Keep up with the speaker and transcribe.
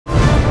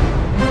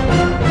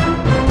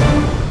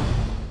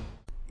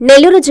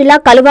నెల్లూరు జిల్లా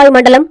కలువాయి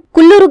మండలం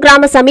కుల్లూరు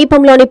గ్రామ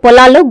సమీపంలోని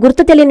పొలాల్లో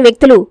గుర్తు తెలియని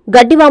వ్యక్తులు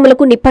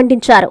గడ్డివాములకు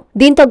నిప్పంటించారు.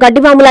 దీంతో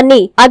గడ్డివాములన్నీ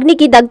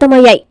అగ్నికి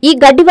దగ్ధమయ్యాయి. ఈ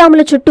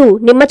గడ్డివాముల చుట్టూ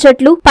నిమ్మ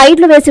చెట్లు,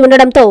 పైర్లు వేసి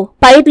ఉండడంతో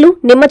పైర్లు,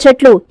 నిమ్మ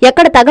చెట్లు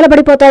ఎక్కడ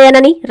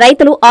తగలబడిపోతాయోనని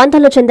రైతులు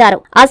ఆందోళన చెందారు.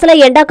 అసలే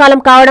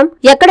ఎండాకాలం కావడం,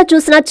 ఎక్కడ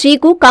చూసినా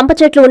చీకు, కంప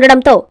చెట్లు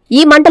ఉండడంతో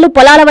ఈ మంటలు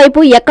పొలాల వైపు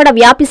ఎక్కడ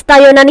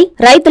వ్యాపిస్తాయోనని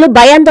రైతులు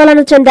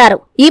భయాందోళన చెందారు.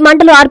 ఈ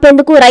మంటలు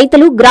ఆర్పేందుకు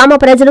రైతులు, గ్రామ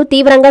ప్రజలు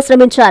తీవ్రంగా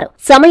శ్రమించారు.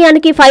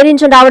 సమయానికి ఫైర్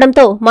ఇంజిన్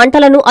రావడంతో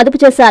మంటలను అదుపు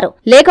చేశారు.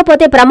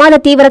 లేకపోతే ప్రమాద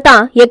తీవ్రత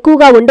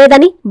ఎక్కువగా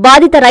ఉండేదని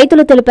బాధిత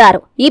రైతులు తెలిపారు.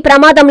 ఈ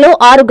ప్రమాదంలో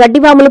 6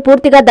 గడ్డివాములు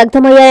పూర్తిగా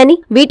దగ్ధమయ్యాయని,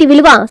 వీటి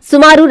విలువ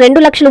సుమారు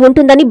 2 లక్షలు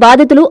ఉంటుందని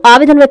బాధితులు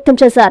ఆవేదన వ్యక్తం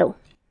చేశారు.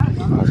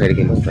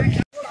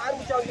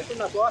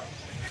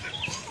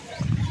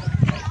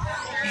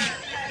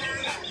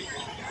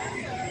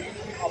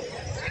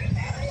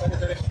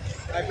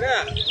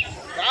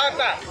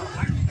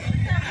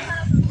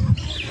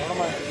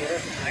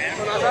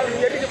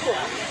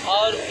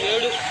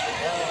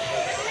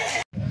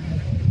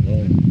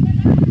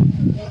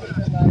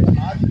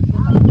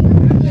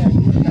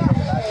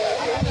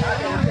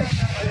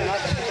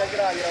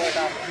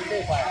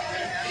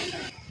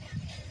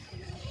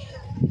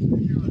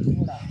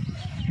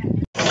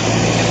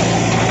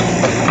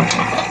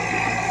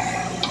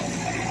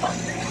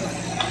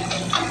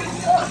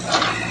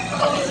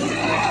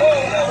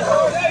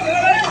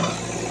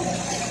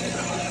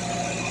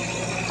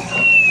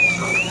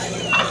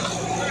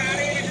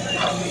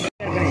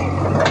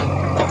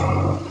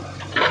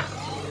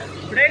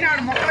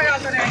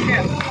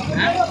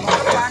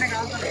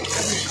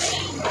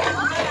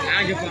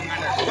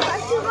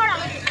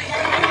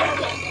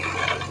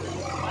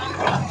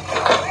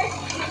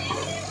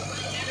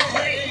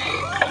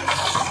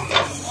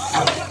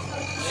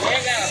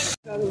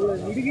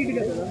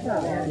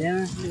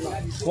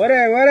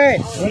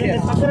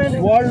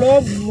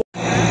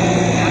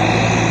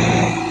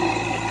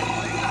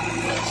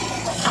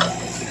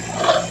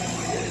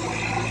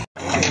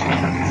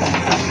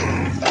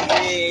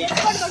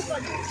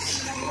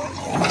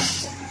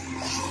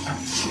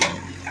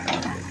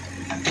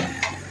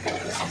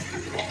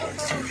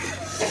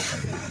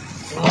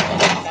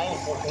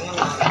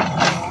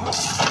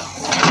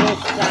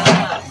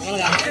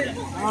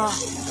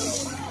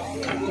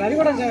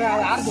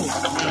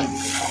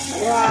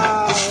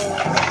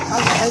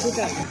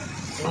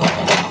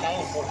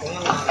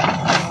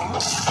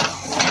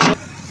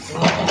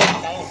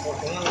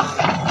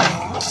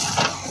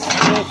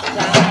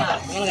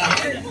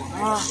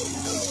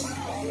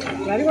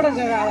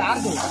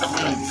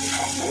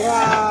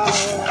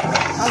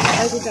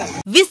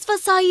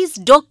 Viswasai's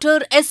Dr.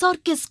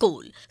 SRK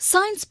School.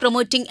 Science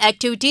promoting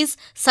activities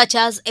such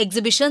as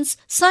exhibitions,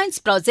 science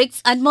projects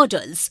and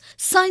models,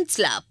 science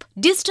lab,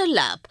 digital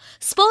lab,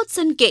 sports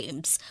and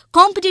games,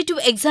 competitive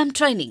exam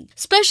training,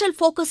 special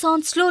focus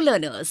on slow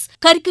learners,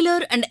 curricular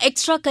and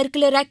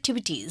extracurricular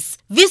activities.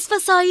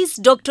 Viswasai's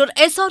Dr.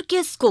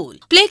 SRK School.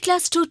 Play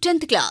class to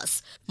 10th class.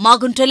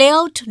 Magunta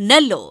Layout,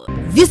 Nellore.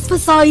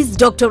 Viswasai's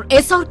Dr.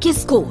 SRK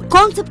School.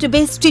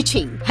 Concept-based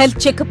teaching, health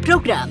checkup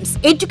programs,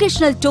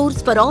 educational tours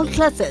for all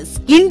classes,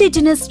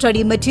 indigenous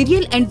study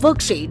material and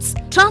worksheets,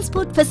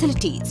 transport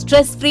facilities,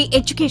 stress-free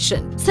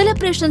education,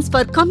 celebrations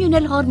for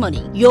communal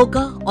harmony,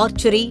 yoga,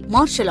 archery,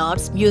 martial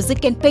arts,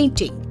 music and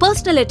painting.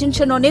 Personal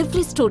attention on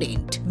every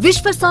student.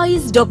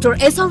 Viswasai's Dr.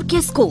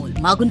 SRK School.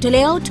 Magunta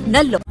Layout,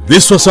 Nellore.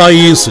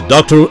 Viswasai's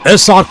Dr.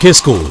 SRK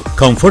School.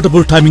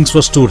 Comfortable timings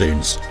for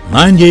students.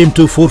 9 a.m.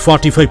 to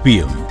 4:45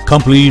 p.m.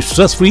 Complete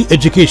stress-free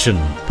education.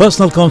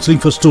 Personal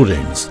counseling for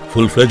students.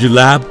 Full-fledged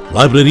lab,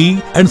 library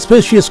and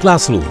spacious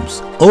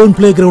classrooms. Own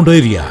playground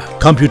area.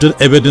 Computer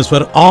awareness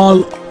for all.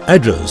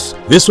 Address: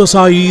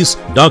 Viswasai's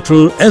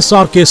Dr.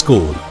 SRK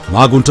School.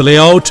 Magunta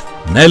Layout,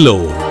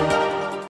 Nellore.